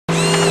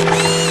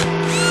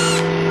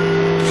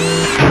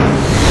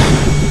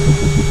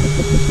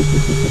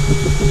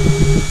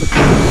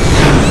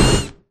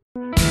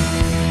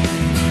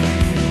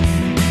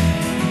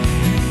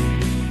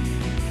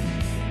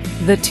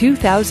The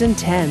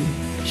 2010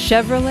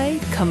 Chevrolet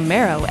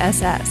Camaro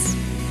SS.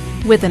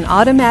 With an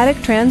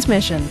automatic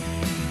transmission,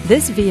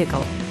 this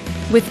vehicle,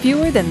 with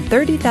fewer than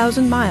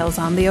 30,000 miles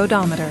on the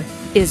odometer,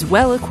 is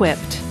well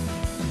equipped.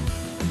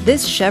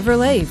 This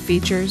Chevrolet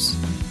features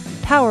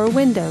power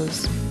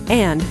windows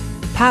and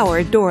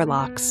power door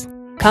locks.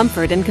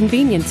 Comfort and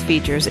convenience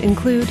features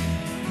include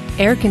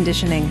air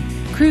conditioning,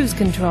 cruise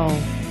control,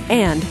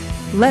 and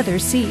leather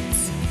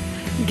seats.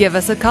 Give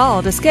us a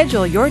call to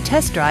schedule your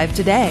test drive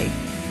today.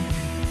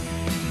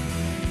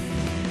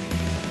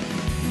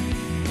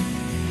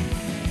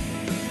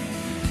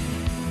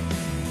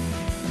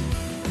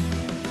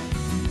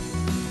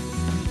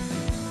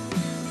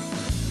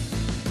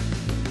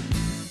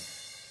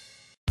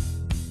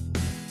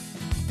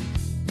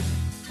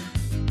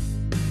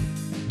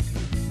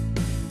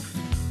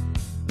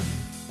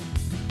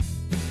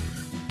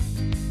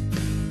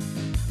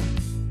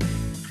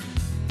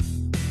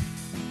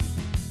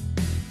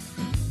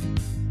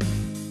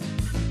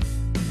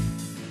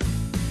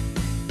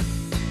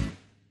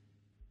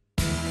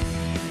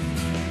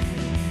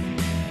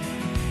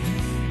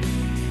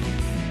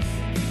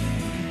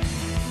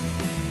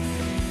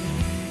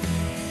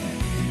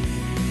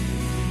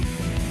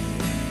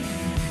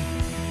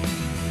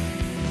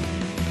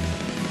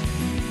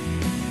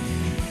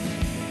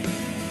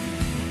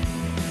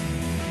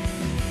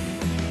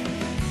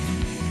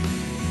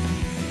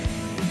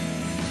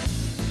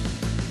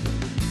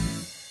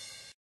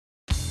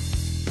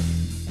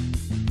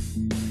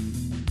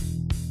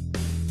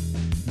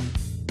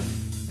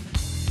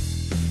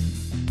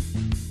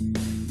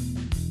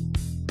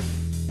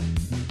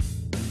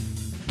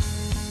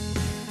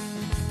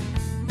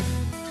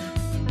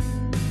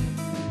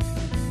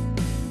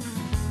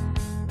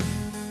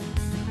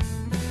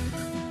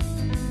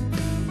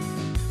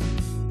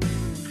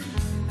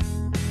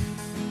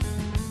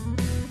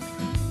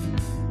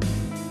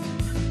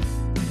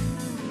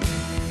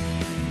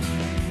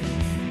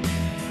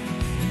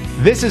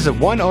 This is a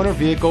one-owner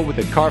vehicle with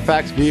a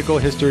Carfax Vehicle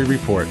History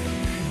Report.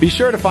 Be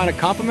sure to find a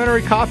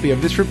complimentary copy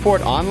of this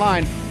report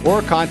online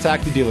or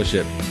contact the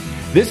dealership.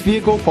 This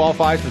vehicle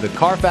qualifies for the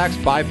Carfax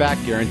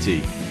Buyback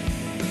Guarantee.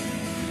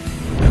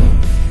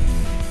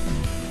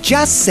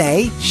 Just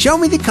say, "Show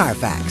me the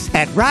Carfax"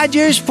 at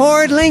Rogers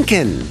Ford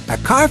Lincoln, a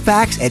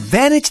Carfax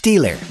Advantage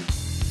dealer.